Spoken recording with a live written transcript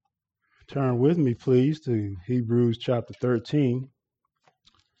Turn with me, please, to Hebrews chapter 13.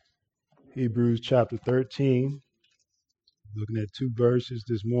 Hebrews chapter 13. Looking at two verses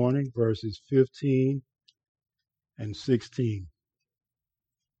this morning, verses 15 and 16.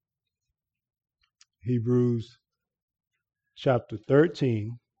 Hebrews chapter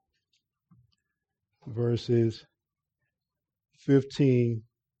 13, verses 15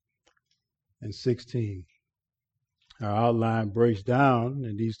 and 16. Our outline breaks down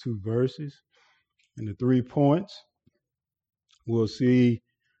in these two verses into 3 points. We'll see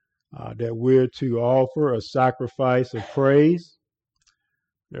that we're to offer a sacrifice of praise.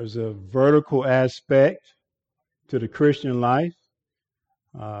 There's a vertical aspect to the Christian life,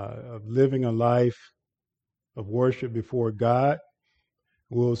 of living a life of worship before God.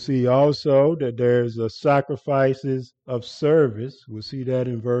 We'll see also that there's a sacrifices of service. We'll see that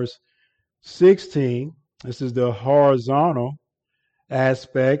in verse 16. This is the horizontal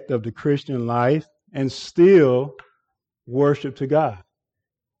aspect of the Christian life, and still worship to God.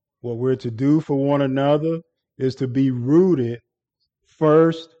 What we're to do for one another is to be rooted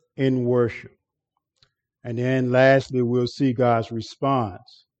first in worship. And then lastly, we'll see God's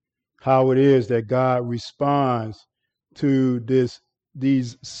response, how it is that God responds to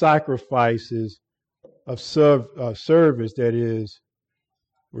these sacrifices of service that is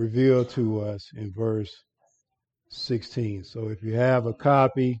revealed to us in verse 16. So if you have a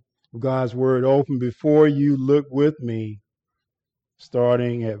copy of God's Word open before you, look with me,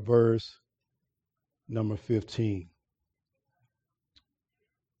 starting at verse number 15.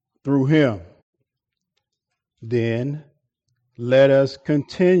 Through him, then, let us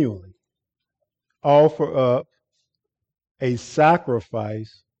continually offer up a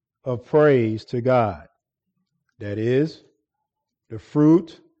sacrifice of praise to God. That is, the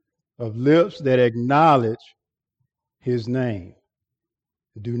fruit of lips that acknowledge his name.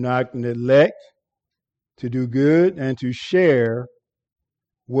 Do not neglect to do good and to share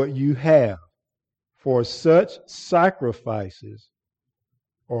what you have, for such sacrifices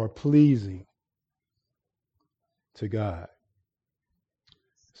are pleasing to God.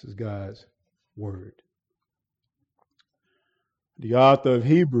 This is God's word. The author of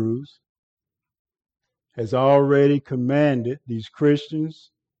Hebrews has already commanded these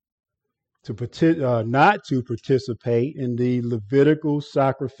Christians to not to participate in the Levitical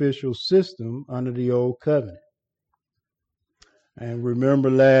sacrificial system under the Old Covenant. And remember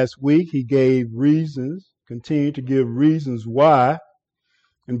last week he gave reasons, continued to give reasons why.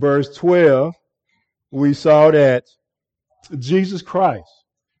 In verse 12, we saw that Jesus Christ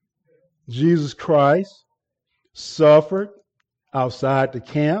suffered outside the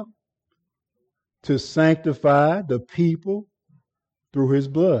camp to sanctify the people through his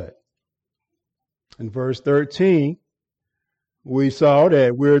blood. In verse 13, we saw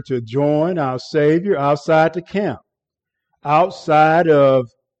that we're to join our Savior outside the camp, outside of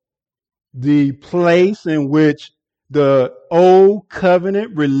the place in which the old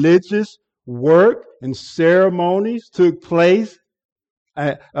covenant religious work and ceremonies took place.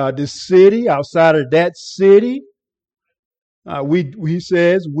 The city, outside of that city, he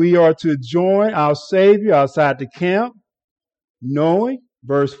says we are to join our Savior outside the camp, knowing,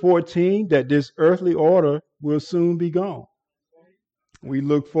 verse 14, that this earthly order will soon be gone. We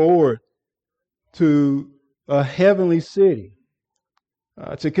look forward to a heavenly city,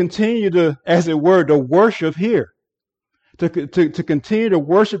 to continue to, as it were, to worship here, to continue to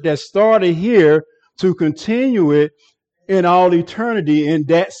worship that started here, to continue it in all eternity in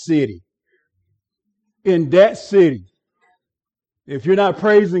that city. In that city. If you're not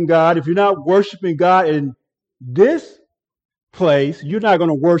praising God, if you're not worshiping God in this place, you're not going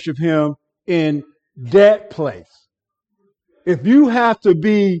to worship him in that place. If you have to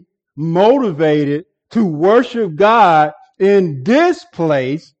be motivated to worship God in this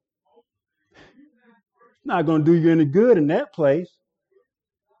place, it's not going to do you any good in that place.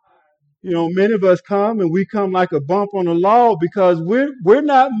 You know, many of us come and we come like a bump on the log because we're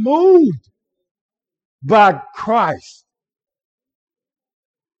not moved by Christ.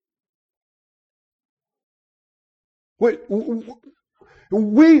 We are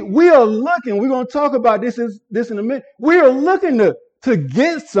looking, we're going to talk about this in a minute. We are looking to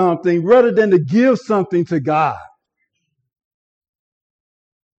get something rather than to give something to God.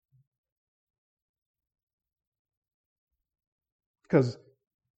 Because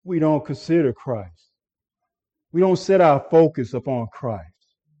we don't consider Christ. We don't set our focus upon Christ.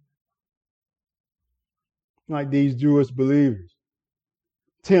 Like these Jewish believers,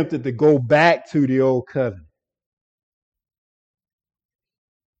 tempted to go back to the old covenant.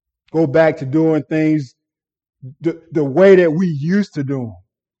 Go back to doing things the way that we used to do them.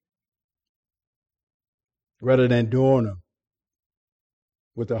 rather than doing them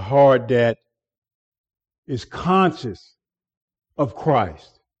with a heart that is conscious of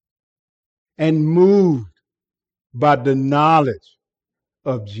Christ and moved by the knowledge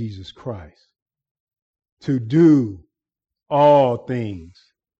of Jesus Christ to do all things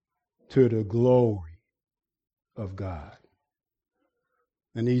to the glory of God.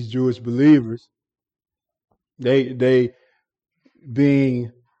 And these Jewish believers, they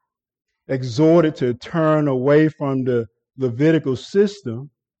being exhorted to turn away from the Levitical system,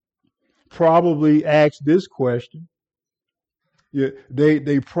 probably asked this question.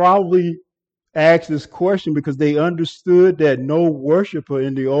 They probably asked this question because they understood that no worshiper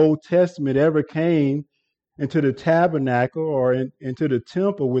in the Old Testament ever came into the tabernacle or into the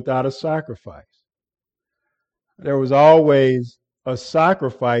temple without a sacrifice. There was always a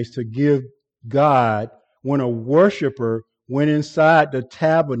sacrifice to give God when a worshiper went inside the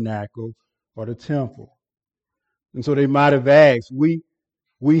tabernacle or the temple. And so they might have asked,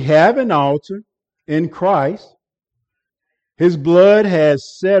 we have an altar in Christ. His blood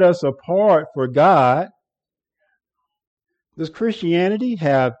has set us apart for God. Does Christianity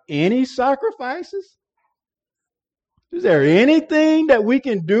have any sacrifices? Is there anything that we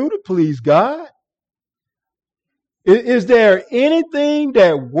can do to please God? Is there anything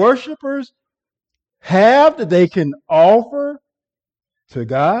that worshipers have that they can offer to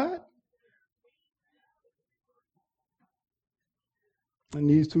God? In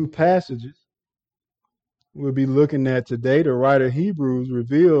these two passages we'll be looking at today, the writer of Hebrews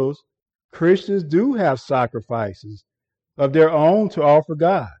reveals Christians do have sacrifices of their own to offer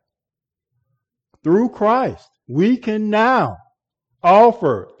God. Through Christ, we can now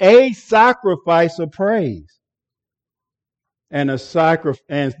offer a sacrifice of praise and the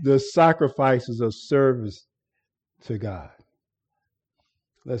sacrifices of service to God.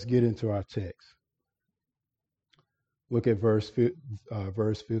 Let's get into our text. Look at verse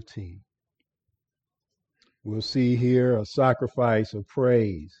 15. We'll see here a sacrifice of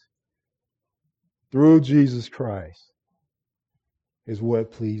praise through Jesus Christ is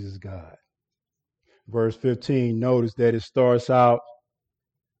what pleases God. Verse 15, notice that it starts out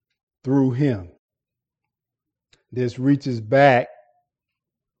through him. This reaches back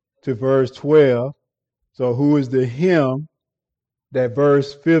to verse 12. So who is the him that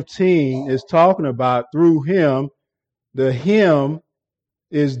verse 15 is talking about? Through him. The him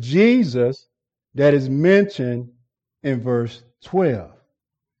is Jesus that is mentioned in verse 12.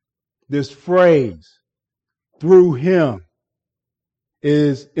 This phrase, through him,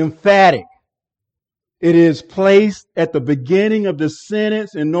 is emphatic. It is placed at the beginning of the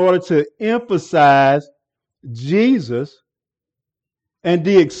sentence in order to emphasize Jesus and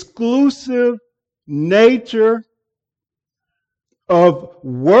the exclusive nature of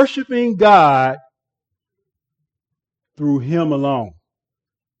worshiping God through him alone.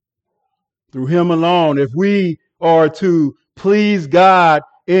 Through him alone. If we are to please God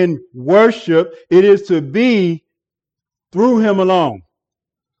in worship, it is to be through him alone,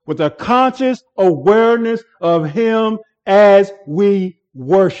 with a conscious awareness of him as we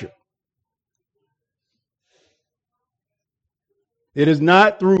worship. It is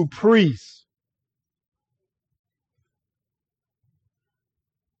not through priests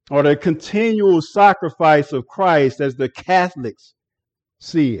or the continual sacrifice of Christ as the Catholics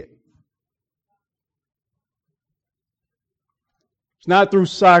see it. It's not through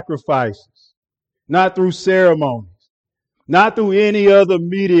sacrifices, not through ceremonies, not through any other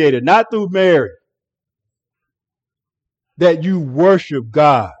mediator, not through Mary, that you worship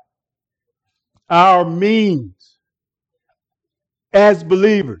God. Our means as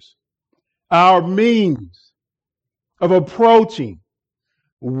believers, our means of approaching,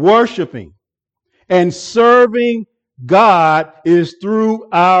 worshiping, and serving God is through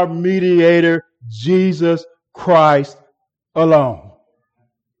our mediator, Jesus Christ alone.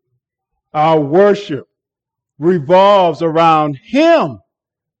 Our worship revolves around him.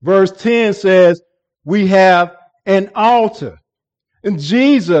 Verse 10 says we have an altar, and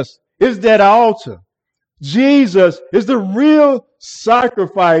Jesus is that altar. Jesus is the real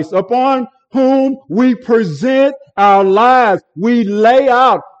sacrifice upon whom we present our lives. We lay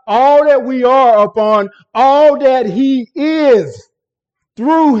out all that we are upon all that he is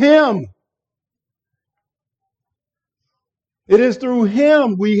through him. It is through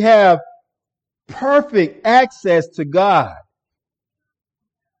him we have perfect access to God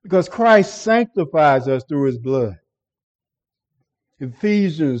because Christ sanctifies us through his blood.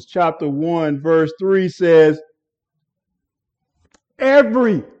 Ephesians chapter 1 verse 3 says,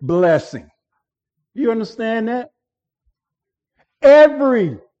 every blessing. You understand that?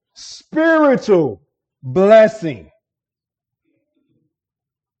 Every spiritual blessing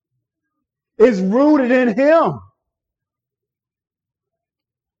is rooted in him.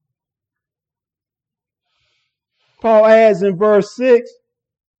 Paul adds in verse 6,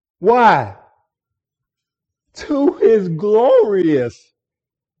 why? To his glorious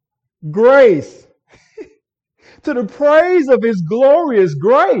grace, to the praise of his glorious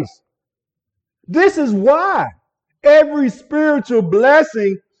grace. This is why every spiritual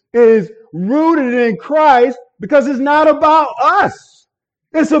blessing is rooted in Christ, because it's not about us.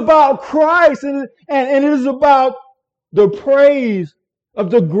 It's about Christ, and it is about the praise of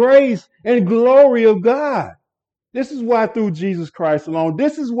the grace and glory of God. This is why through Jesus Christ alone.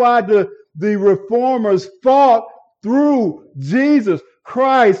 This is why the reformers fought through Jesus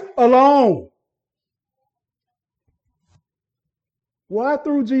Christ alone. Why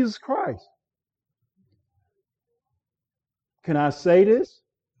through Jesus Christ? Can I say this?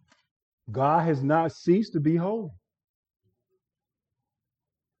 God has not ceased to be holy.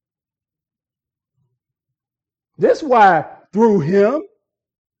 That's why through him,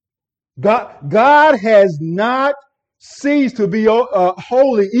 God has not ceased to be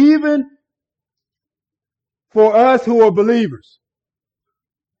holy, even for us who are believers.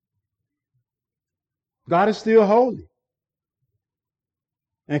 God is still holy.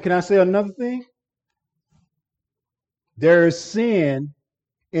 And can I say another thing? There is sin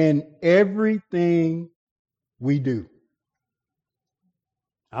in everything we do.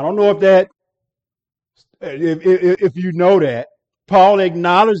 I don't know if you know that. Paul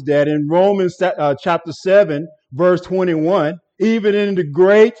acknowledged that in Romans chapter 7, verse 21. Even in the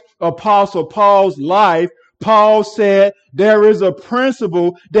great apostle Paul's life, Paul said there is a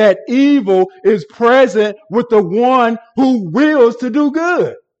principle that evil is present with the one who wills to do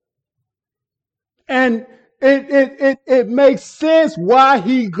good. And it makes sense why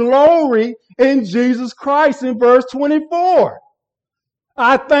he gloried in Jesus Christ in verse 24.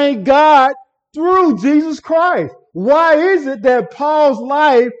 I thank God through Jesus Christ. Why is it that Paul's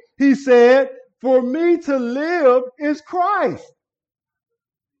life, he said, for me to live is Christ?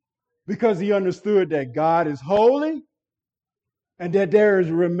 Because he understood that God is holy and that there is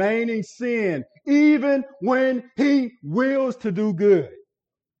remaining sin, even when he wills to do good.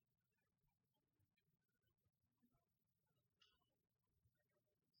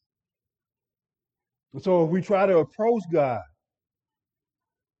 And so if we try to approach God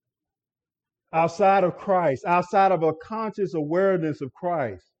outside of Christ, outside of a conscious awareness of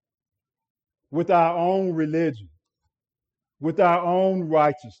Christ, with our own religion, with our own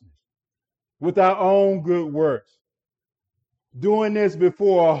righteousness, with our own good works, doing this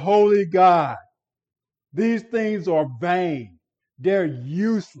before a holy God, these things are vain. They're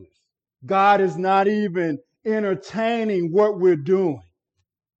useless. God is not even entertaining what we're doing.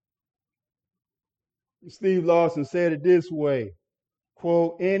 Steve Lawson said it this way,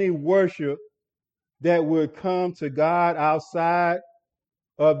 quote, any worship that would come to God outside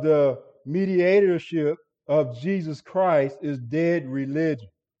of the mediatorship of Jesus Christ is dead religion.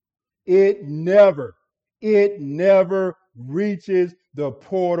 It never reaches the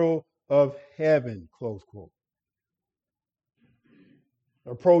portal of heaven, close quote.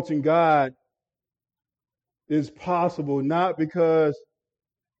 Approaching God is possible not because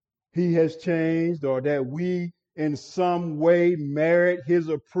he has changed or that we in some way merit his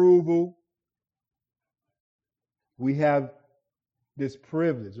approval. We have this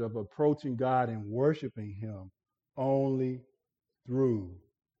privilege of approaching God and worshiping him only through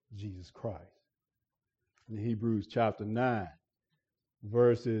Jesus Christ. In Hebrews chapter 9,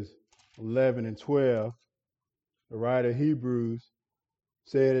 verses 11 and 12, the writer of Hebrews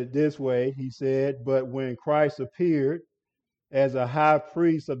said it this way. He said, but when Christ appeared as a high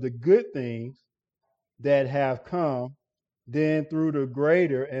priest of the good things that have come, then through the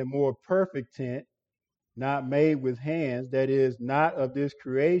greater and more perfect tent, not made with hands, that is, not of this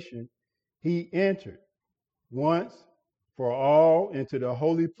creation, he entered once for all into the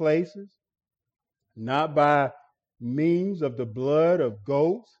holy places, not by means of the blood of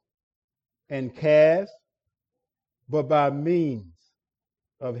goats and calves, but by means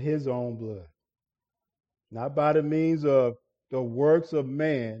of his own blood. Not by the means of the works of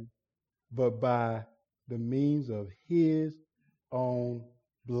man, but by the means of his own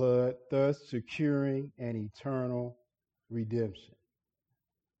blood, thus securing an eternal redemption.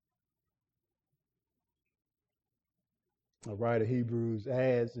 The writer of Hebrews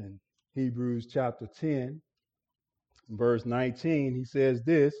adds in Hebrews chapter 10, verse 19, he says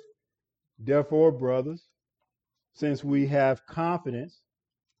this, therefore, brothers, since we have confidence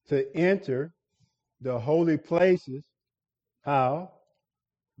to enter the holy places, how?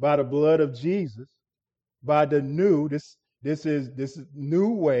 By the blood of Jesus, by the new, this is new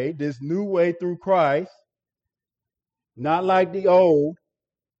way, this new way through Christ, not like the old.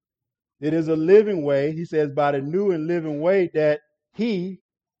 It is a living way. He says by the new and living way that he,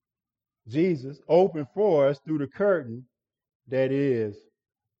 Jesus, opened for us through the curtain that is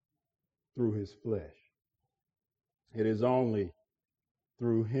through his flesh. It is only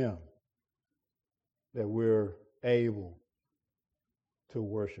through him that we're able to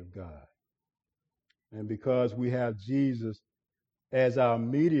worship God. And because we have Jesus as our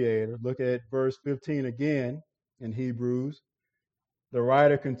mediator, look at verse 15 again in Hebrews. The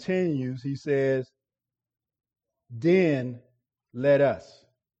writer continues, he says, then let us,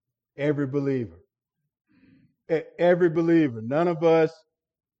 every believer, none of us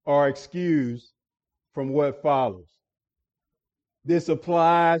are excused from what follows. This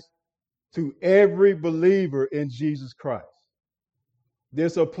applies to every believer in Jesus Christ.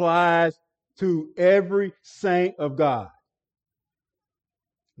 This applies to every saint of God.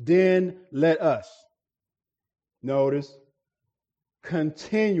 Then let us, notice,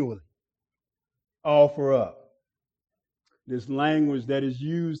 continually offer up. This language that is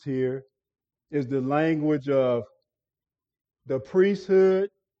used here is the language of the priesthood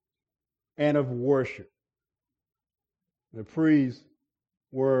and of worship. The priests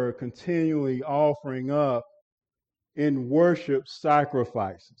were continually offering up in worship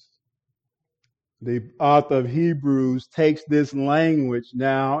sacrifices. The author of Hebrews takes this language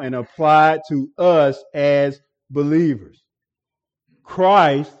now and applies it to us as believers.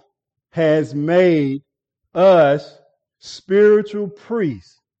 Christ has made us spiritual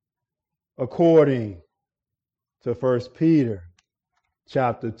priests according to 1 Peter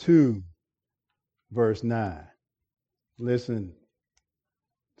chapter 2, verse 9. Listen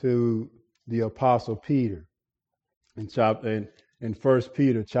to the Apostle Peter in 1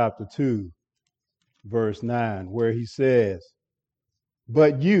 Peter chapter 2, verse 9, where he says,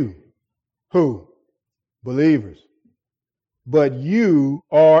 but you, who? Believers. But you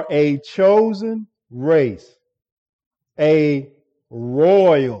are a chosen race, a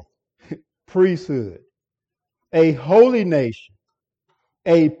royal priesthood, a holy nation,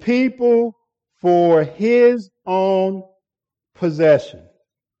 a people for his own possession.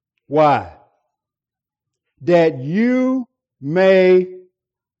 Why? That you may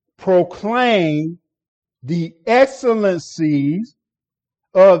proclaim the excellencies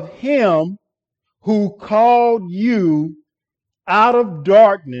of him who called you out of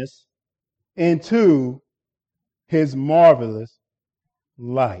darkness into his marvelous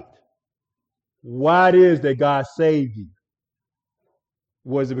light. Why it is that God saved you?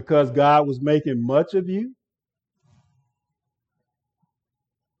 Was it because God was making much of you?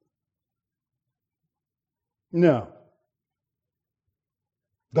 No.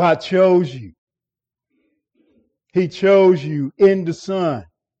 God chose you. He chose you in the Son.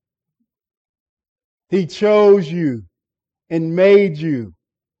 He chose you and made you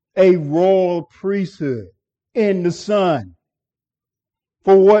a royal priesthood in the Son.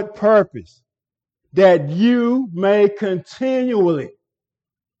 For what purpose? That you may continually,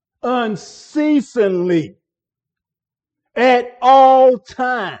 unceasingly, at all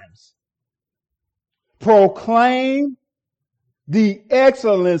times, proclaim the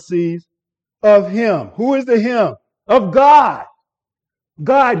excellencies of him. Who is the him? Of God.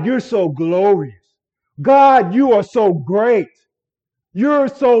 God, you're so glorious. God, you are so great. You're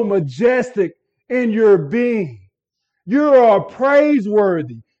so majestic in your being. You are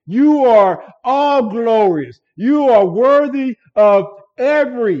praiseworthy. You are all glorious. You are worthy of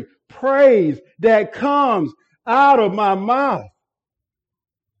every praise that comes out of my mouth.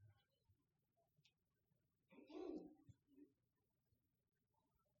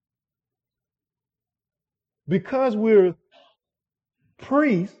 Because we're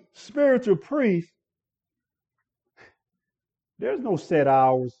priests, spiritual priests, there's no set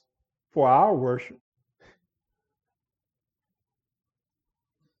hours for our worship.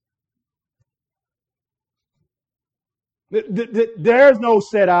 There's no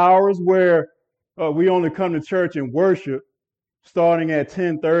set hours where we only come to church and worship starting at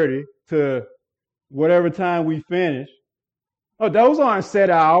 10:30 to whatever time we finish. Oh, those aren't set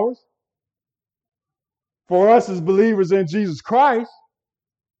hours for us as believers in Jesus Christ.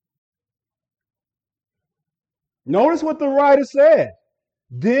 Notice what the writer said.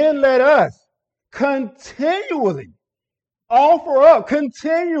 Then let us continually offer up,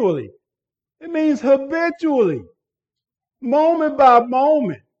 continually. It means habitually, moment by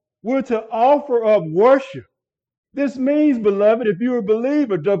moment. We're to offer up worship. This means, beloved, if you're a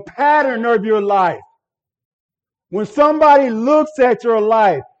believer, the pattern of your life. When somebody looks at your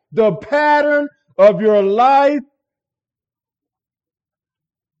life, the pattern of your life,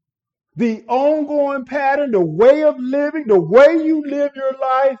 the ongoing pattern, the way of living, the way you live your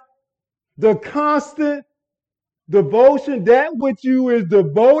life, the constant devotion, that which you is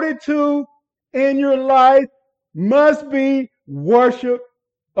devoted to in your life must be worship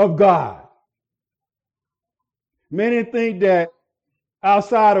of God. Many think that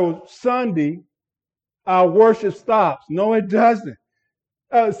outside of Sunday, our worship stops. No, it doesn't.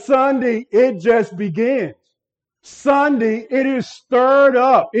 Sunday, it just begins. Sunday, it is stirred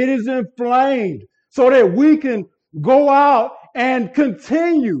up. It is inflamed so that we can go out and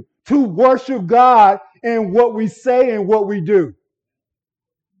continue to worship God in what we say and what we do.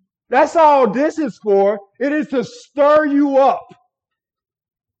 That's all this is for. It is to stir you up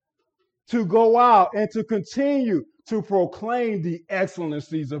to go out and to continue to proclaim the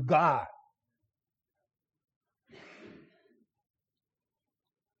excellencies of God.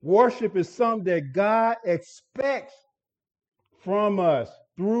 Worship is something that God expects from us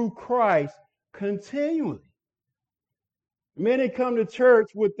through Christ continually. Many come to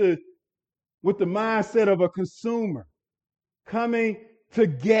church with the mindset of a consumer, coming to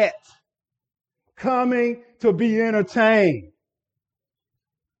get, coming to be entertained.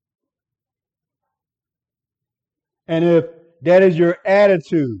 And if that is your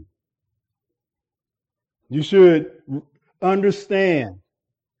attitude, you should understand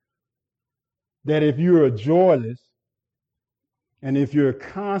that if you are joyless and if you're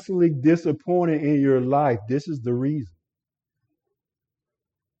constantly disappointed in your life, this is the reason.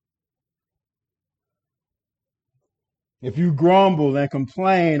 If you grumble and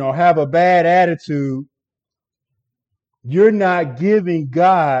complain or have a bad attitude, you're not giving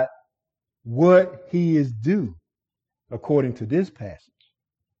God what he is due, according to this passage.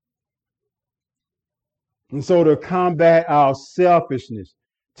 And so to combat our selfishness,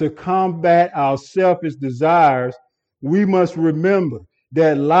 to combat our selfish desires, we must remember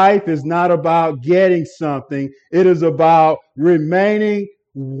that life is not about getting something. It is about remaining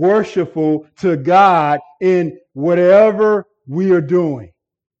worshipful to God in whatever we are doing.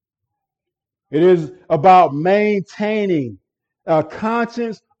 It is about maintaining a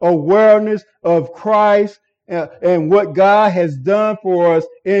conscious awareness of Christ and what God has done for us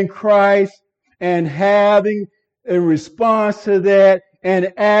in Christ, and having in response to that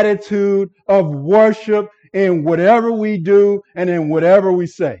an attitude of worship in whatever we do and in whatever we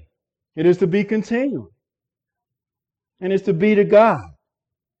say. It is to be continual. And it's to be to God.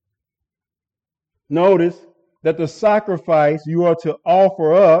 Notice that the sacrifice you are to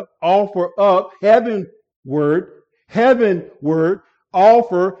offer up heavenward,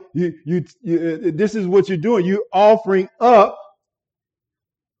 offer, this is what you're doing. You're offering up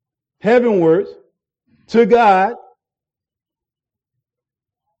heavenwards to God.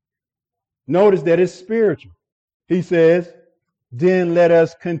 Notice that it's spiritual. He says, then let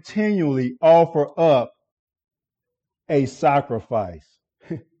us continually offer up a sacrifice.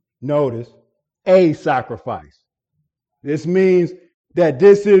 Notice, a sacrifice. This means that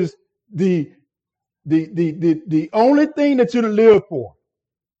this is the only thing that you're to live for.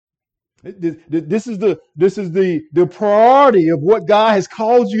 This is the priority of what God has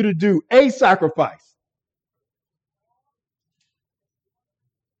called you to do, a sacrifice.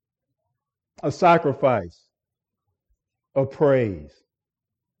 A sacrifice of praise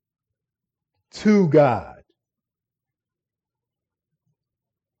to God.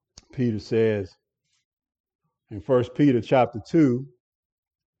 Peter says in 1 Peter chapter 2,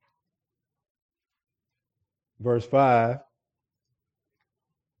 verse 5,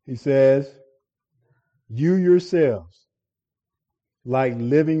 he says, you yourselves, like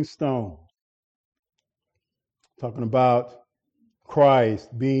living stones. Talking about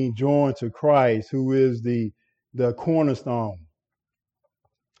Christ, being joined to Christ, who is the cornerstone.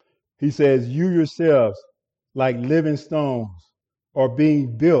 He says, you yourselves, like living stones, are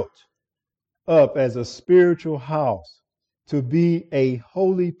being built up as a spiritual house to be a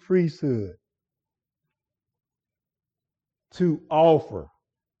holy priesthood, to offer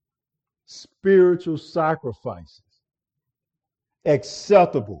spiritual sacrifices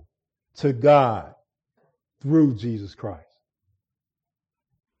acceptable to God through Jesus Christ.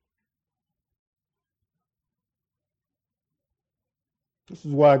 This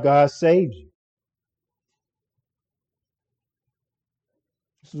is why God saved you.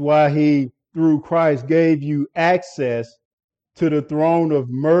 This is why he, through Christ, gave you access to the throne of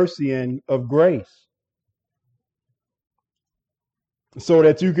mercy and of grace, so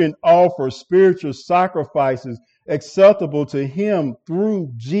that you can offer spiritual sacrifices acceptable to him through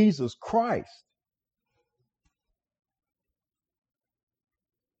Jesus Christ.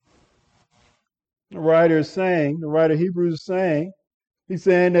 The writer of Hebrews is saying, he's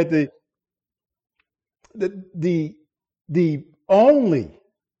saying that the only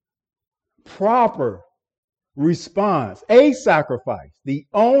proper response, a sacrifice, the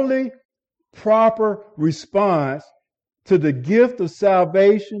only proper response to the gift of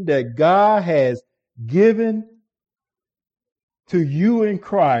salvation that God has given to you in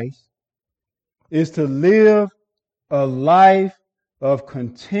Christ is to live a life of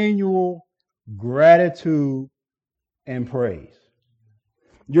continual gratitude and praise.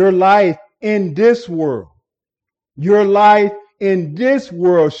 Your life in this world,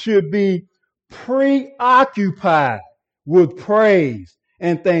 should be preoccupied with praise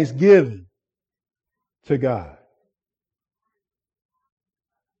and thanksgiving to God.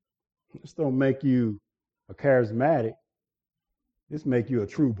 This don't make you a charismatic. This make you a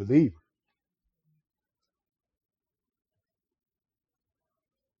true believer.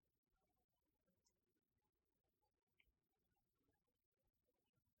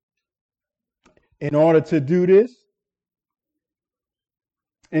 In order to do this,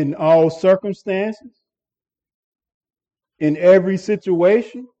 in all circumstances, in every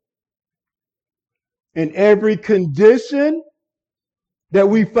situation, in every condition that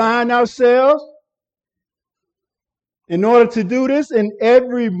we find ourselves, in order to do this in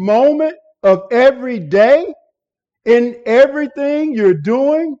every moment of every day, in everything you're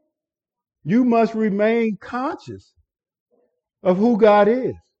doing, you must remain conscious of who God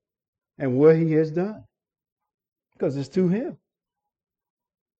is and what he has done, because it's to him.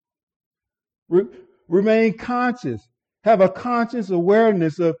 Remain conscious. Have a conscious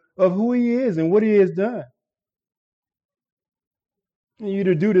awareness of who he is and what he has done. And you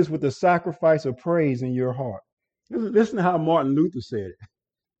to do this with the sacrifice of praise in your heart. Listen to how Martin Luther said it.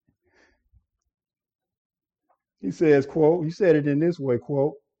 He says, quote, he said it in this way,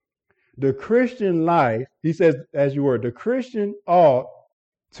 quote, the Christian life, he says, as you were, the Christian ought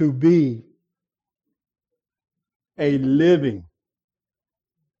to be a living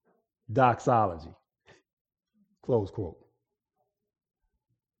doxology. Close quote.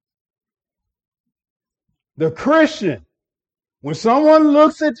 The Christian, when someone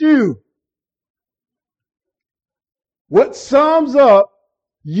looks at you, what sums up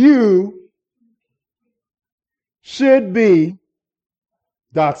you should be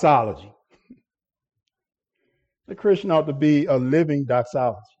doxology. The Christian ought to be a living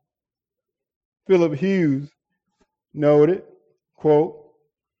doxology. Philip Hughes noted, quote,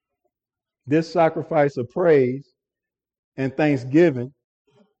 this sacrifice of praise and thanksgiving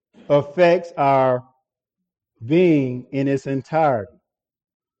affects our being in its entirety,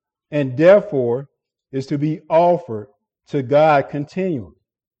 and therefore is to be offered to God continually,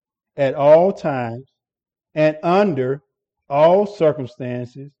 at all times, and under all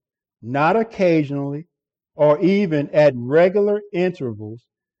circumstances, not occasionally or even at regular intervals,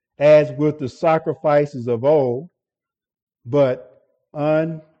 as with the sacrifices of old, but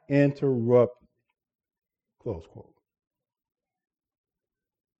uninterrupted. Close quote.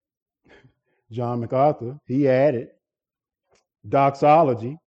 John MacArthur, he added,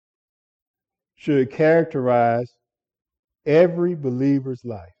 doxology should characterize every believer's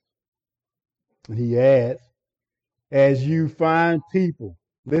life. And he adds, as you find people,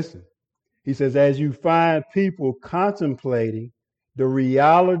 listen, he says, as you find people contemplating the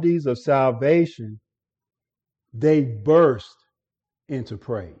realities of salvation, they burst into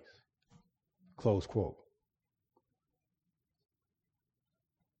praise. Close quote.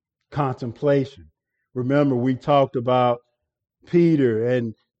 Contemplation. Remember, we talked about Peter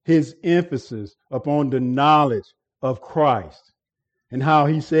and his emphasis upon the knowledge of Christ, and how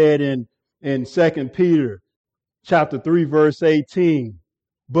he said in 2 Peter chapter 3, verse 18,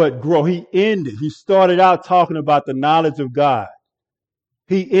 but grow. He started out talking about the knowledge of God.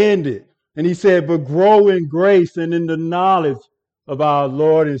 He ended, and he said, but grow in grace and in the knowledge of our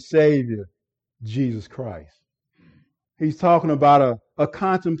Lord and Savior, Jesus Christ. He's talking about a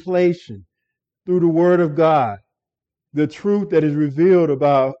contemplation through the Word of God, the truth that is revealed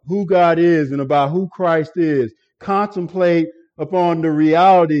about who God is and about who Christ is. Contemplate upon the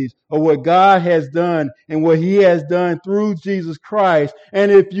realities of what God has done and what he has done through Jesus Christ.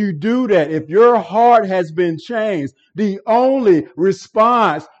 And if you do that, if your heart has been changed, the only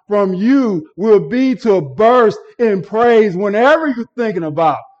response from you will be to burst in praise whenever you're thinking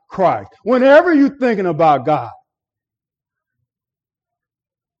about Christ, whenever you're thinking about God.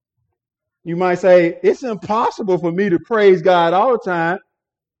 You might say, it's impossible for me to praise God all the time.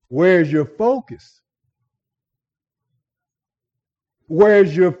 Where's your focus?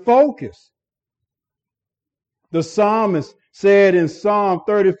 Where's your focus? The psalmist said in Psalm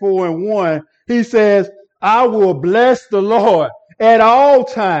 34:1, he says, I will bless the Lord at all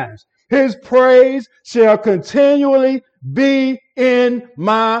times. His praise shall continually be in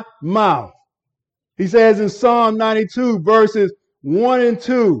my mouth. He says in Psalm 92, verses 1 and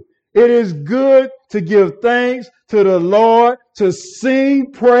 2, it is good to give thanks to the Lord, to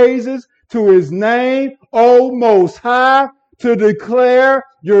sing praises to his name, O Most High, to declare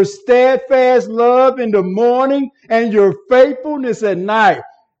your steadfast love in the morning and your faithfulness at night.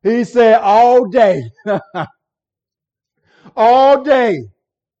 He said all day, all day.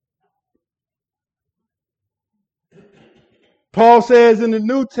 Paul says in the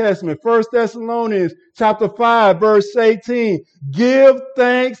New Testament, 1 Thessalonians chapter 5, verse 18, give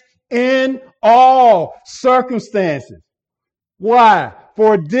thanks in all circumstances. Why?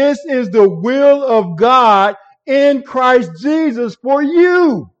 For this is the will of God in Christ Jesus for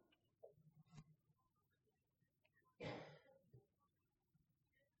you.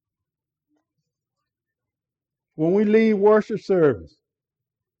 When we leave worship service,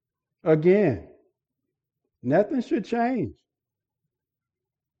 again, nothing should change.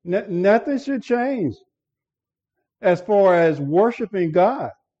 Nothing should change as far as worshiping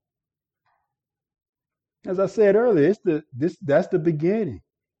God. As I said earlier, that's the beginning.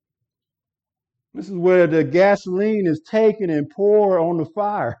 This is where the gasoline is taken and poured on the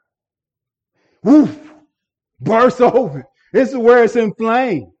fire. Woof! Bursts open. This is where it's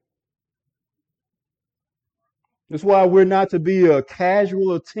inflamed. That's why we're not to be a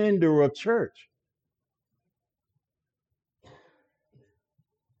casual attender of church.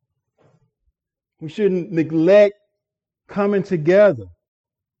 We shouldn't neglect coming together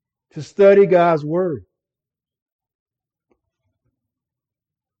to study God's word.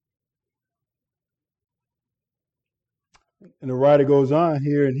 And the writer goes on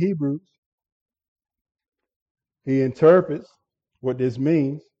here in Hebrews. He interprets what this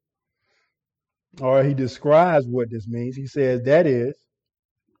means, or he describes what this means. He says that is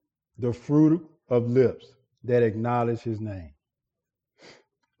the fruit of lips that acknowledge his name.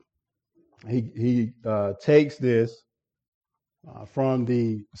 He takes this from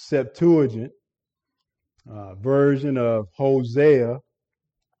the Septuagint version of Hosea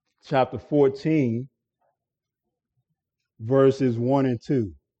chapter 14, verses 1 and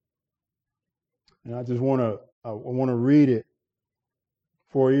 2. And I just want to read it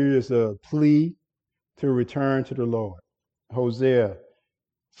for you as a plea to return to the Lord. Hosea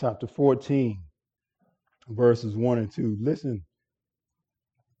chapter 14, verses 1 and 2. Listen.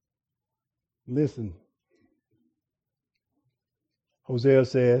 Hosea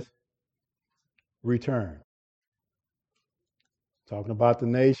says, return. Talking about the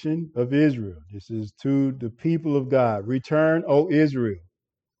nation of Israel. This is to the people of God. Return, O Israel,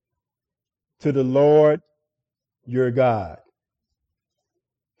 to the Lord your God.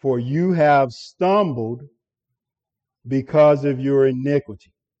 For you have stumbled because of your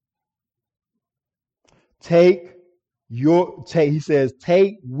iniquity. He says,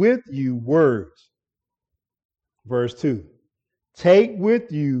 take with you words. Verse 2. Take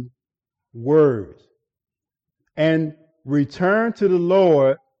with you words and return to the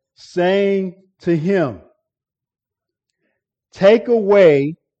Lord, saying to him, take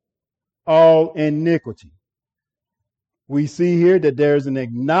away all iniquity. We see here that there's an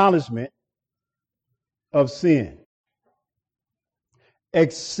acknowledgement of sin.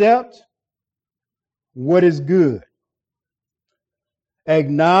 Accept what is good.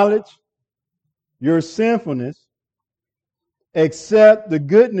 Acknowledge your sinfulness. Accept the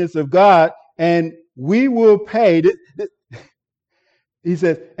goodness of God, and we will pay. He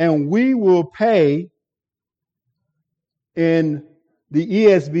says, and we will pay. In the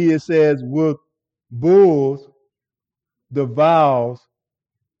ESV, it says, with bulls, the vows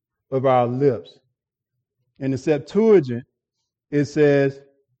of our lips. In the Septuagint, it says,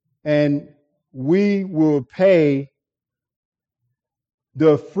 and we will pay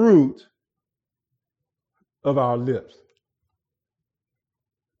the fruit of our lips.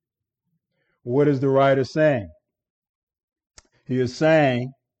 What is the writer saying? He is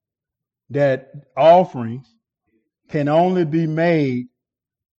saying that offerings can only be made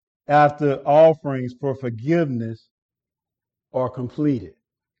after offerings for forgiveness are completed.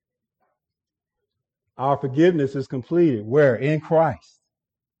 Our forgiveness is completed. Where? In Christ.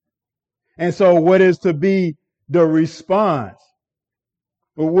 And so what is to be the response?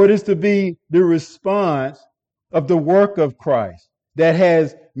 Or what is to be the response of the work of Christ that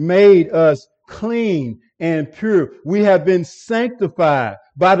has made us clean and pure? We have been sanctified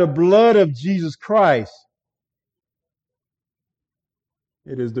by the blood of Jesus Christ.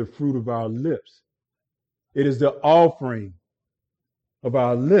 It is the fruit of our lips. It is the offering of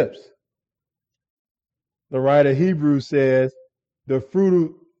our lips. The writer of Hebrews says, the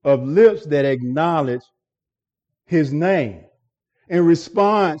fruit of lips that acknowledge his name. In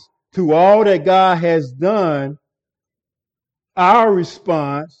response to all that God has done, our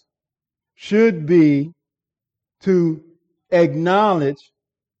response should be to acknowledge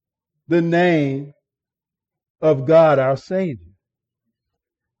the name of God, our Savior.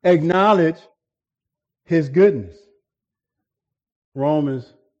 Acknowledge his goodness.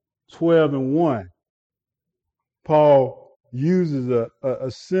 Romans 12:1. Paul uses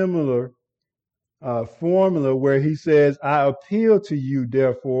a similar formula where he says, I appeal to you,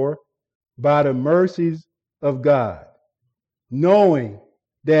 therefore, by the mercies of God, knowing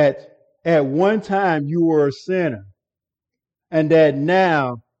that at one time you were a sinner, and that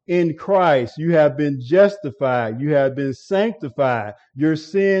now in Christ you have been justified, you have been sanctified, your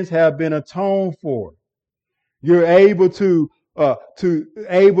sins have been atoned for. You're able to live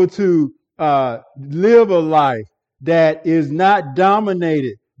a life that is not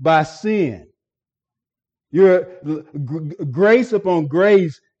dominated by sin. Your grace upon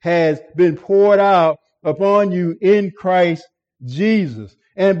grace has been poured out upon you in Christ Jesus.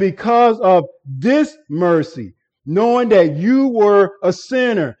 And because of this mercy, knowing that you were a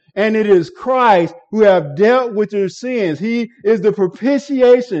sinner and it is Christ who have dealt with your sins, he is the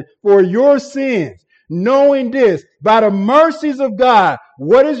propitiation for your sins. Knowing this, by the mercies of God,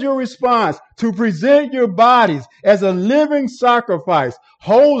 what is your response? To present your bodies as a living sacrifice,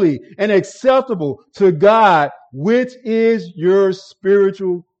 holy and acceptable to God, which is your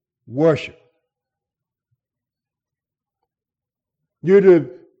spiritual worship. You're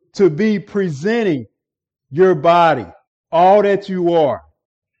to be presenting your body, all that you are,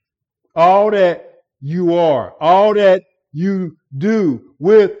 all that you are, all that you do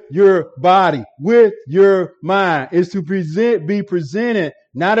with your body, with your mind, is to be presented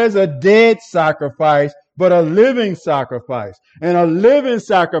not as a dead sacrifice, but a living sacrifice. And a living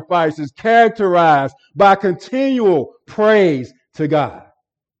sacrifice is characterized by continual praise to God.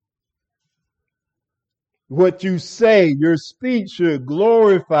 What you say, your speech should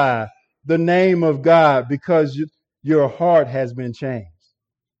glorify the name of God because your heart has been changed.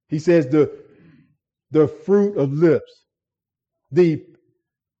 He says the fruit of lips, the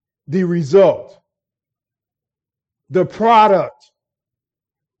result, the product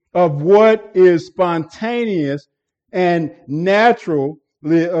of what is spontaneous and naturally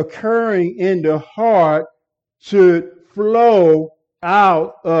occurring in the heart should flow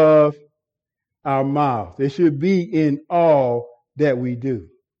out of our mouth. It should be in all that we do.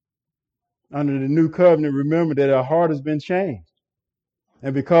 Under the new covenant, remember that our heart has been changed.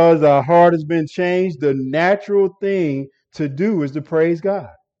 And because our heart has been changed, the natural thing to do is to praise God.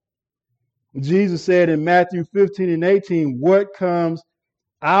 Jesus said in Matthew 15:18, what comes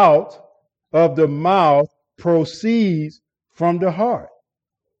out of the mouth proceeds from the heart.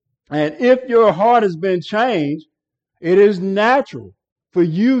 And if your heart has been changed, it is natural for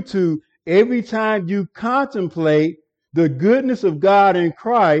you to, every time you contemplate the goodness of God in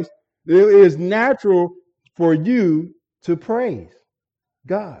Christ, it is natural for you to praise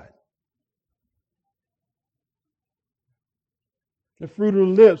God. The fruit of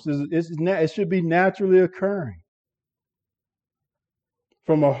the lips it should be naturally occurring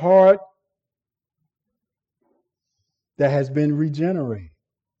from a heart that has been regenerated.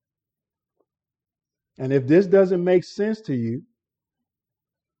 And if this doesn't make sense to you,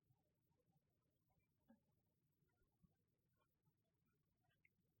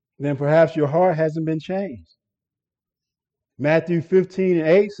 then perhaps your heart hasn't been changed. Matthew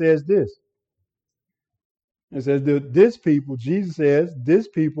 15:8 says this. It says, this people, Jesus says, this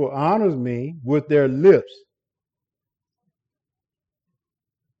people honors me with their lips,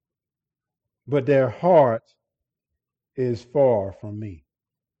 but their heart is far from me.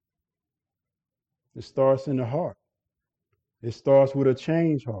 It starts in the heart. It starts with a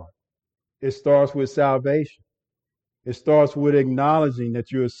changed heart. It starts with salvation. It starts with acknowledging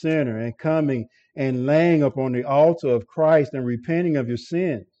that you're a sinner and coming and laying upon the altar of Christ and repenting of your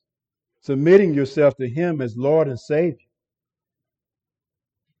sins, submitting yourself to him as Lord and Savior,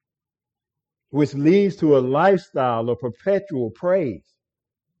 which leads to a lifestyle of perpetual praise.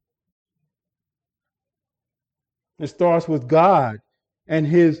 It starts with God and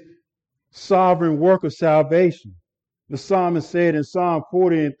his sovereign work of salvation. The psalmist said in Psalm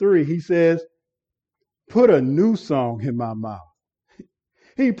 40:3, he says, put a new song in my mouth.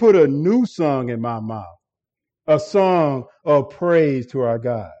 He put a new song in my mouth, a song of praise to our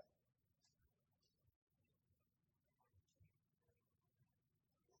God.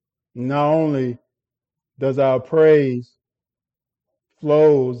 Not only does our praise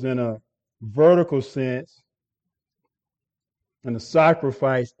flows in a vertical sense, and a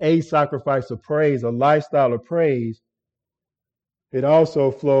sacrifice of praise, a lifestyle of praise, it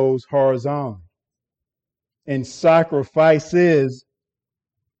also flows horizontally in sacrifices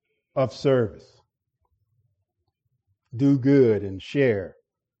of service. Do good and share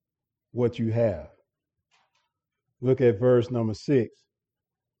what you have. Look at verse number 6.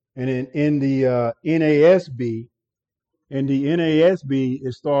 And in the NASB,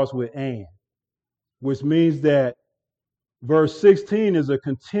 it starts with and, which means that verse 16 is a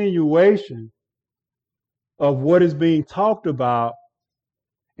continuation of what is being talked about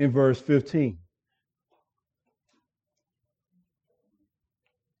in verse 15.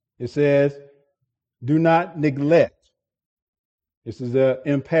 It says, do not neglect. This is an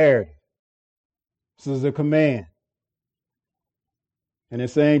imperative. This is a command. And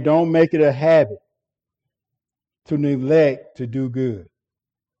it's saying don't make it a habit to neglect to do good.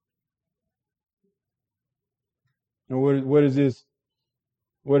 And what does this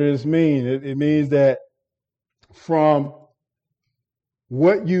mean? It means that from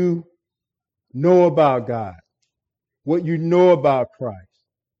what you know about God, what you know about Christ,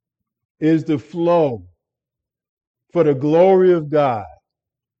 is the flow for the glory of God,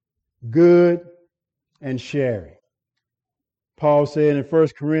 good and sharing. Paul said in 1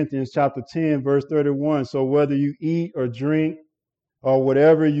 Corinthians chapter 10, verse 31, so whether you eat or drink or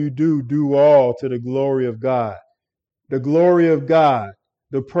whatever you do, do all to the glory of God. The glory of God,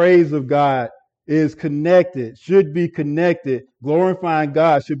 the praise of God is connected, should be connected. Glorifying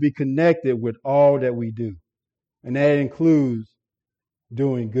God should be connected with all that we do. And that includes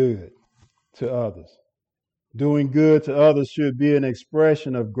doing good to others. Doing good to others should be an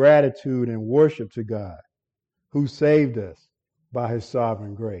expression of gratitude and worship to God, who saved us by his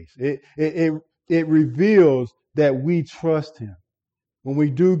sovereign grace. It reveals that we trust him. When we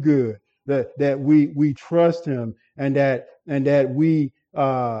do good, that we trust him, and that we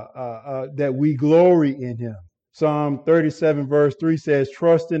glory in him. Psalm 37 verse 3 says,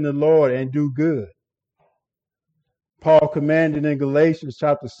 trust in the Lord and do good. Paul commanded in Galatians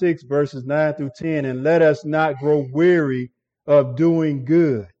chapter 6 verses 9 through 10, and let us not grow weary of doing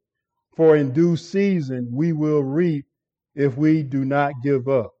good, for in due season we will reap if we do not give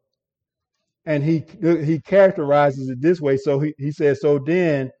up. And he characterizes it this way. So he says, so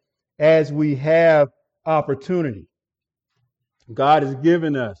then, as we have opportunity, God has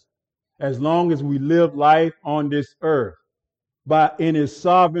given us, as long as we live life on this earth, in his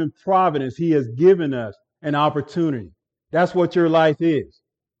sovereign providence, he has given us an opportunity. That's what your life is.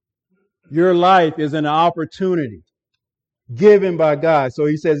 Your life is an opportunity given by God. So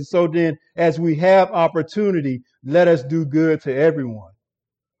he says, so then, as we have opportunity, let us do good to everyone,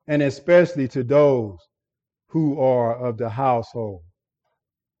 and especially to those who are of the household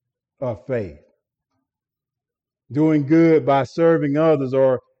of faith. Doing good by serving others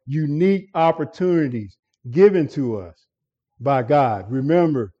are unique opportunities given to us by God.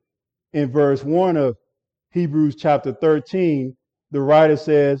 Remember, in verse 1 of Hebrews chapter 13, the writer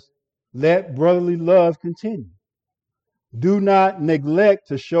says, let brotherly love continue. Do not neglect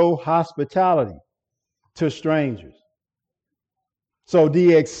to show hospitality to strangers. So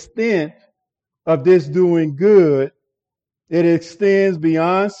the extent of this doing good, it extends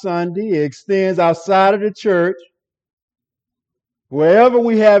beyond Sunday. It extends outside of the church. Wherever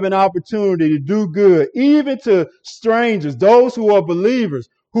we have an opportunity to do good, even to strangers, those who are believers,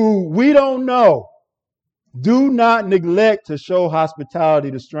 who we don't know, do not neglect to show hospitality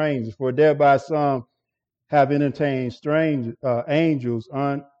to strangers, for thereby some have entertained strange angels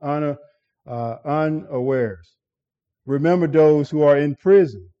unawares. Remember those who are in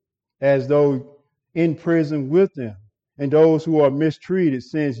prison, as though in prison with them, and those who are mistreated,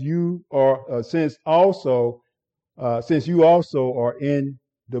 since you also are in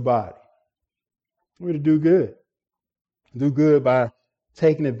the body. We're to do good. Do good by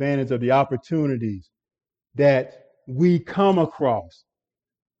taking advantage of the opportunities that we come across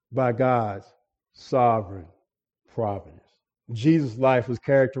by God's sovereign providence. Jesus' life was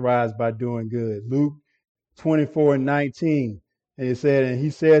characterized by doing good. Luke 24:19, and it said, and he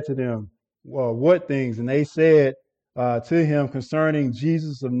said to them, well, what things? And they said to him concerning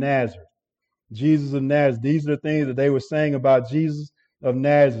Jesus of Nazareth. Jesus of Nazareth. These are the things that they were saying about Jesus of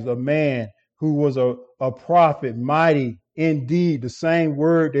Nazareth, a man who was a prophet, mighty indeed, the same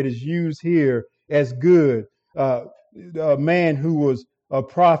word that is used here as good. A man who was a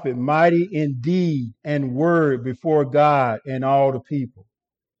prophet, mighty in deed and word before God and all the people.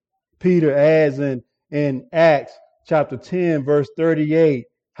 Peter adds in Acts chapter 10, verse 38,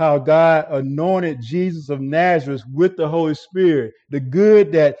 how God anointed Jesus of Nazareth with the Holy Spirit, the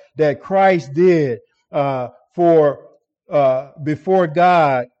good that Christ did for before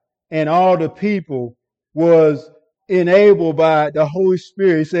God and all the people was enabled by the Holy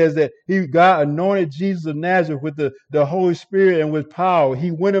Spirit. He says that God anointed Jesus of Nazareth with the Holy Spirit and with power.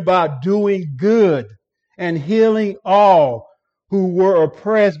 He went about doing good and healing all who were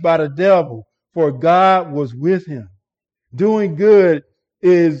oppressed by the devil, for God was with him. Doing good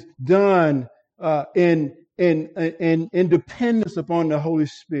is done in dependence upon the Holy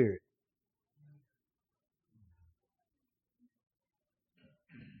Spirit.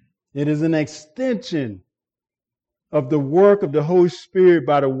 It is an extension of the work of the Holy Spirit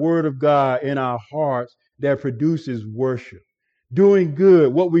by the Word of God in our hearts that produces worship. Doing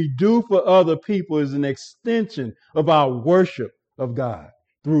good, what we do for other people, is an extension of our worship of God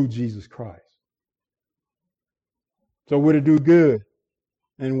through Jesus Christ. So we're to do good.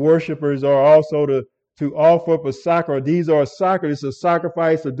 And worshipers are also to offer up a sacrifice. These are sacrifices, a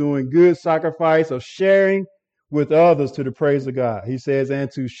sacrifice of doing good, sacrifice of sharing with others to the praise of God. He says,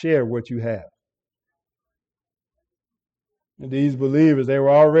 and to share what you have. And these believers, they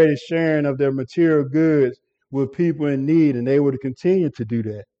were already sharing of their material goods with people in need, and they would continue to do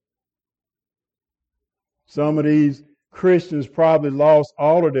that. Some of these Christians probably lost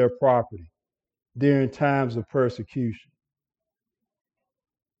all of their property during times of persecution.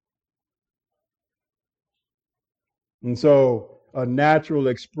 And so a natural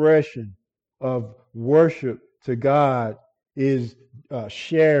expression of worship to God is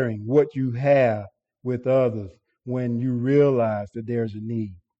sharing what you have with others when you realize that there's a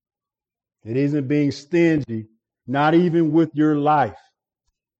need. It isn't being stingy, not even with your life.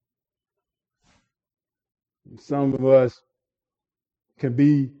 Some of us can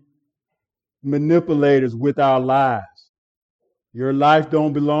be manipulators with our lives. Your life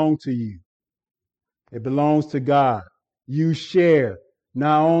don't belong to you. It belongs to God. You share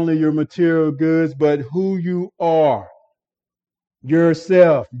not only your material goods, but who you are,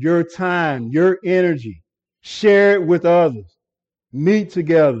 yourself, your time, your energy. Share it with others. Meet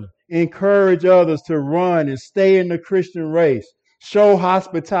together. Encourage others to run and stay in the Christian race. Show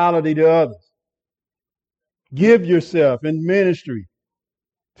hospitality to others. Give yourself in ministry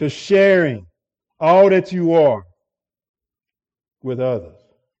to sharing all that you are with others.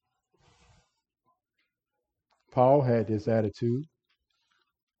 Paul had this attitude.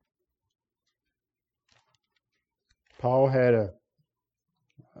 Paul had a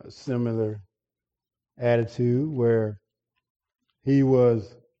similar attitude where he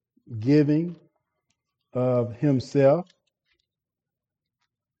was giving of himself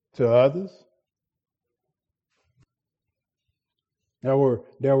to others. There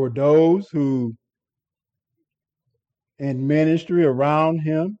were those who in ministry around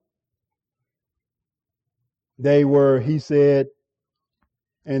him, they were, he said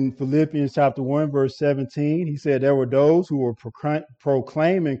in Philippians chapter 1, verse 17, he said there were those who were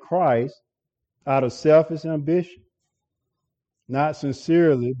proclaiming Christ out of selfish ambition, not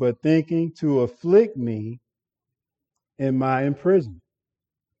sincerely, but thinking to afflict me in my imprisonment.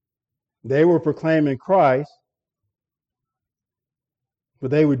 They were proclaiming Christ,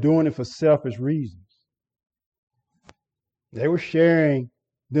 but they were doing it for selfish reasons. They were sharing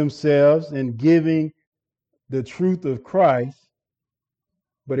themselves and giving the truth of Christ,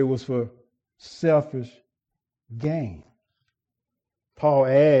 but it was for selfish gain. Paul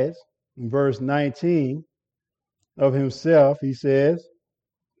adds in verse 19 of himself, he says,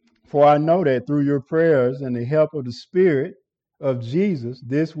 for I know that through your prayers and the help of the Spirit of Jesus,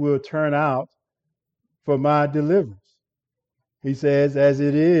 this will turn out for my deliverance. He says, as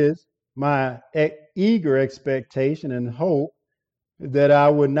it is my eager expectation and hope that I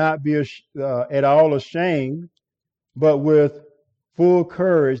would not be at all ashamed, but with full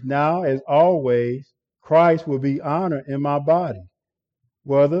courage now as always, Christ will be honored in my body,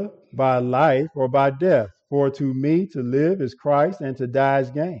 whether by life or by death. For to me to live is Christ and to die is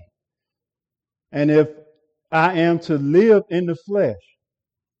gain. And if I am to live in the flesh,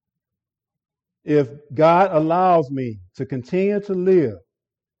 if God allows me to continue to live,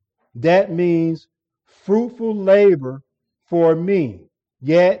 that means fruitful labor for me,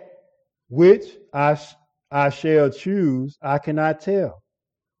 yet which I shall choose, I cannot tell.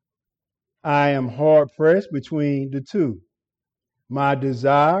 I am hard pressed between the two. My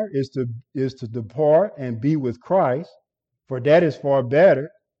desire is to depart and be with Christ, for that is far better.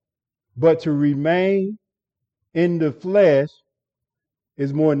 But to remain in the flesh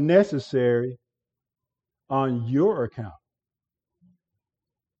is more necessary on your account.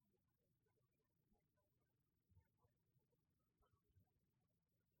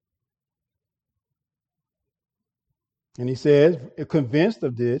 And he says, convinced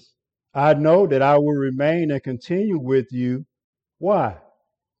of this, I know that I will remain and continue with you. Why?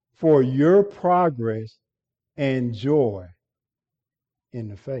 For your progress and joy in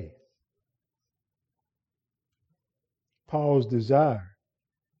the faith. Paul's desire,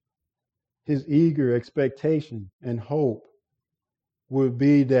 his eager expectation and hope would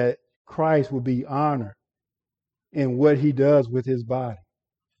be that Christ will be honored in what he does with his body.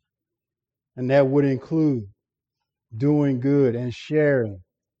 And that would include doing good and sharing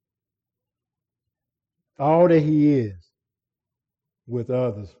all that he is with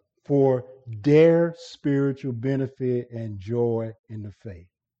others for their spiritual benefit and joy in the faith.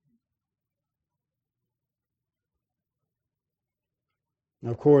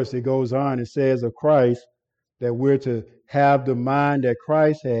 And of course, it goes on, it says of Christ that we're to have the mind that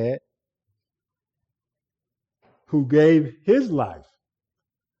Christ had, who gave his life,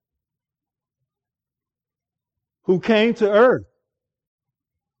 who came to earth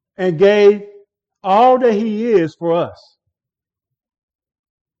and gave all that he is for us.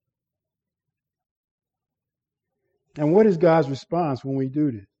 And what is God's response when we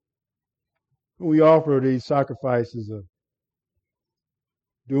do this? When we offer these sacrifices of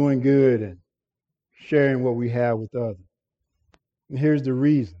doing good and sharing what we have with others. And here's the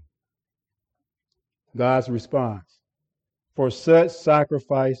reason. God's response. For such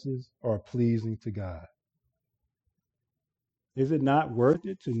sacrifices are pleasing to God. Is it not worth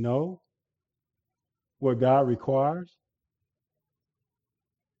it to know what God requires?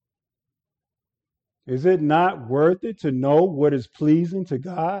 Is it not worth it to know what is pleasing to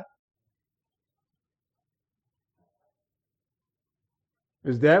God?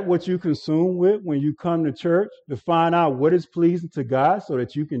 Is that what you consume with when you come to church, to find out what is pleasing to God so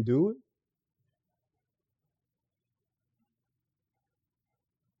that you can do it?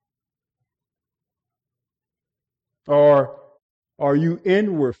 Or are you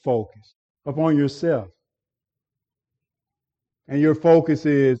inward focused upon yourself? And your focus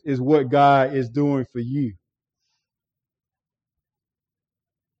is what God is doing for you.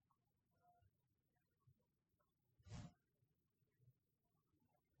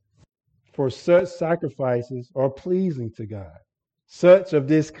 For such sacrifices are pleasing to God. Such of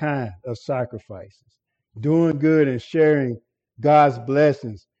this kind of sacrifices, doing good and sharing God's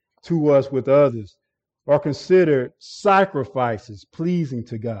blessings to us with others, are considered sacrifices pleasing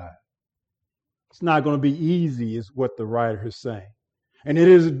to God. It's not going to be easy, is what the writer is saying. And it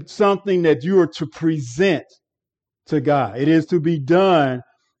is something that you are to present to God. It is to be done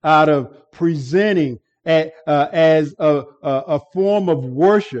out of presenting as a form of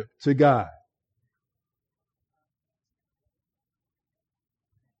worship to God.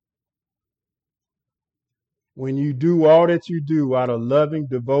 When you do all that you do out of loving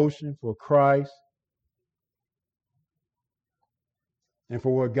devotion for Christ and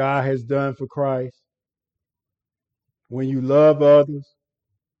for what God has done for Christ, when you love others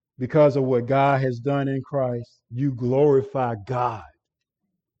because of what God has done in Christ, you glorify God.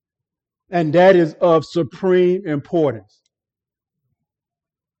 And that is of supreme importance.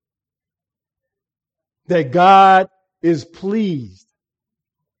 That God is pleased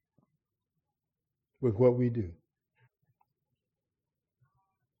with what we do.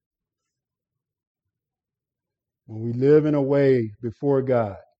 When we live in a way before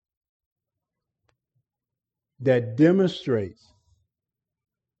God that demonstrates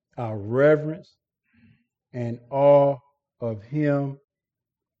our reverence and awe of Him,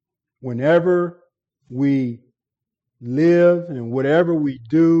 whenever we live and whatever we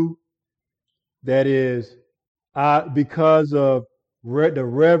do, that is because of the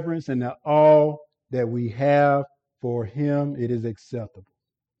reverence and the awe that we have for Him, it is acceptable.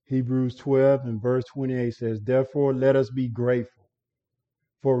 Hebrews 12 and verse 28 says, therefore let us be grateful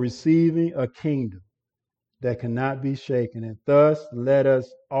for receiving a kingdom that cannot be shaken, and thus let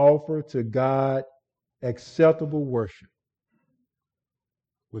us offer to God acceptable worship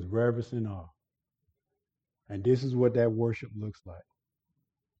with reverence and awe. And this is what that worship looks like.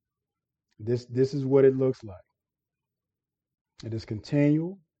 This is what it looks like. It is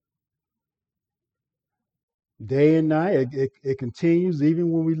continual, day and night. It continues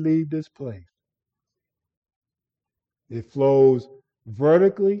even when we leave this place. It flows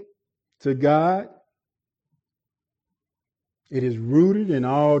vertically to God. It is rooted in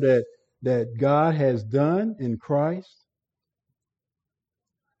all that God has done in Christ.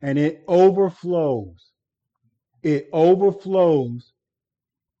 And it overflows. It overflows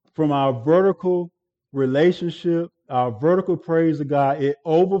from our vertical relationship, our vertical praise to God. It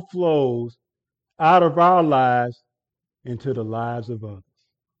overflows out of our lives into the lives of others.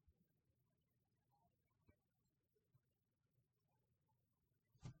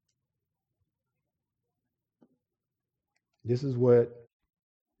 This is what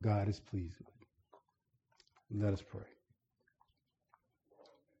God is pleased with. Let us pray.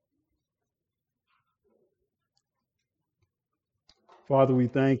 Father, we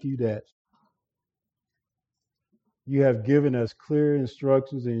thank you that you have given us clear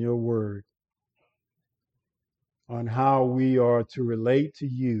instructions in your word on how we are to relate to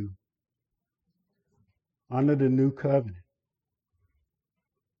you under the new covenant.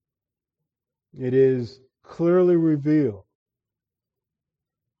 It is clearly revealed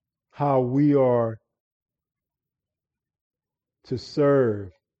how we are to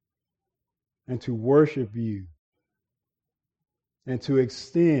serve and to worship you and to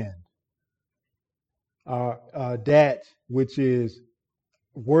extend that which is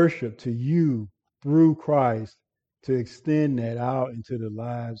worship to you through Christ, to extend that out into the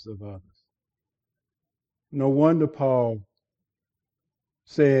lives of others. No wonder Paul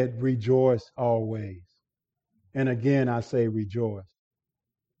said, rejoice always. And again, I say rejoice.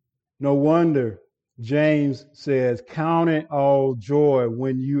 No wonder James says, count it all joy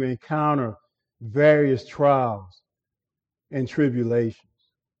when you encounter various trials and tribulations.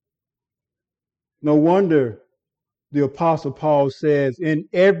 No wonder the Apostle Paul says, in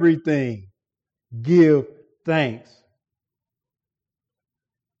everything, give thanks.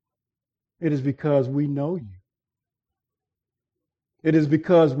 It is because we know you. It is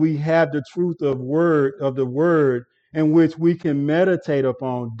because we have the truth of the word in which we can meditate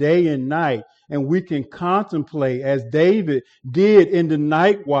upon day and night, and we can contemplate as David did in the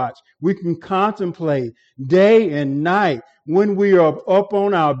night watch. We can contemplate day and night when we are up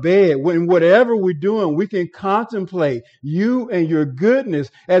on our bed, when whatever we're doing, we can contemplate you and your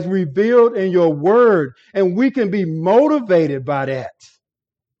goodness as revealed in your word, and we can be motivated by that.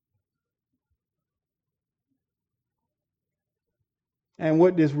 And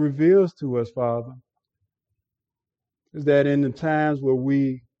what this reveals to us, Father, is that in the times where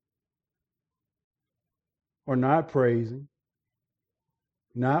we are not praising,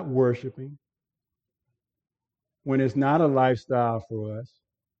 not worshiping, when it's not a lifestyle for us,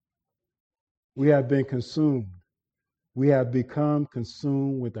 we have been consumed. We have become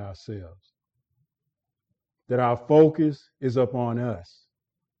consumed with ourselves. That our focus is upon us.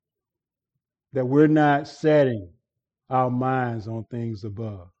 That we're not setting our minds on things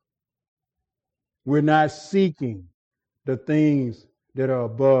above. We're not seeking the things that are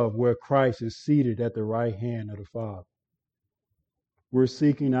above, where Christ is seated at the right hand of the Father. We're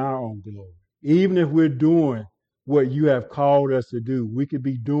seeking our own glory. Even if we're doing what you have called us to do, we could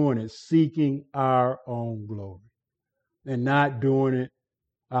be doing it seeking our own glory and not doing it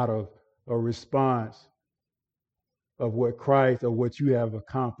out of a response of what Christ or what you have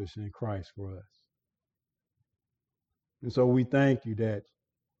accomplished in Christ for us. And so we thank you that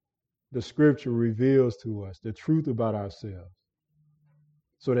the scripture reveals to us the truth about ourselves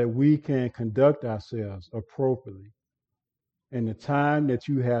so that we can conduct ourselves appropriately in the time that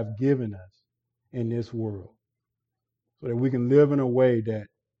you have given us in this world, so that we can live in a way that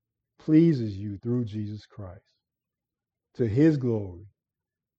pleases you through Jesus Christ. To his glory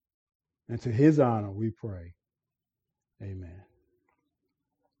and to his honor we pray. Amen.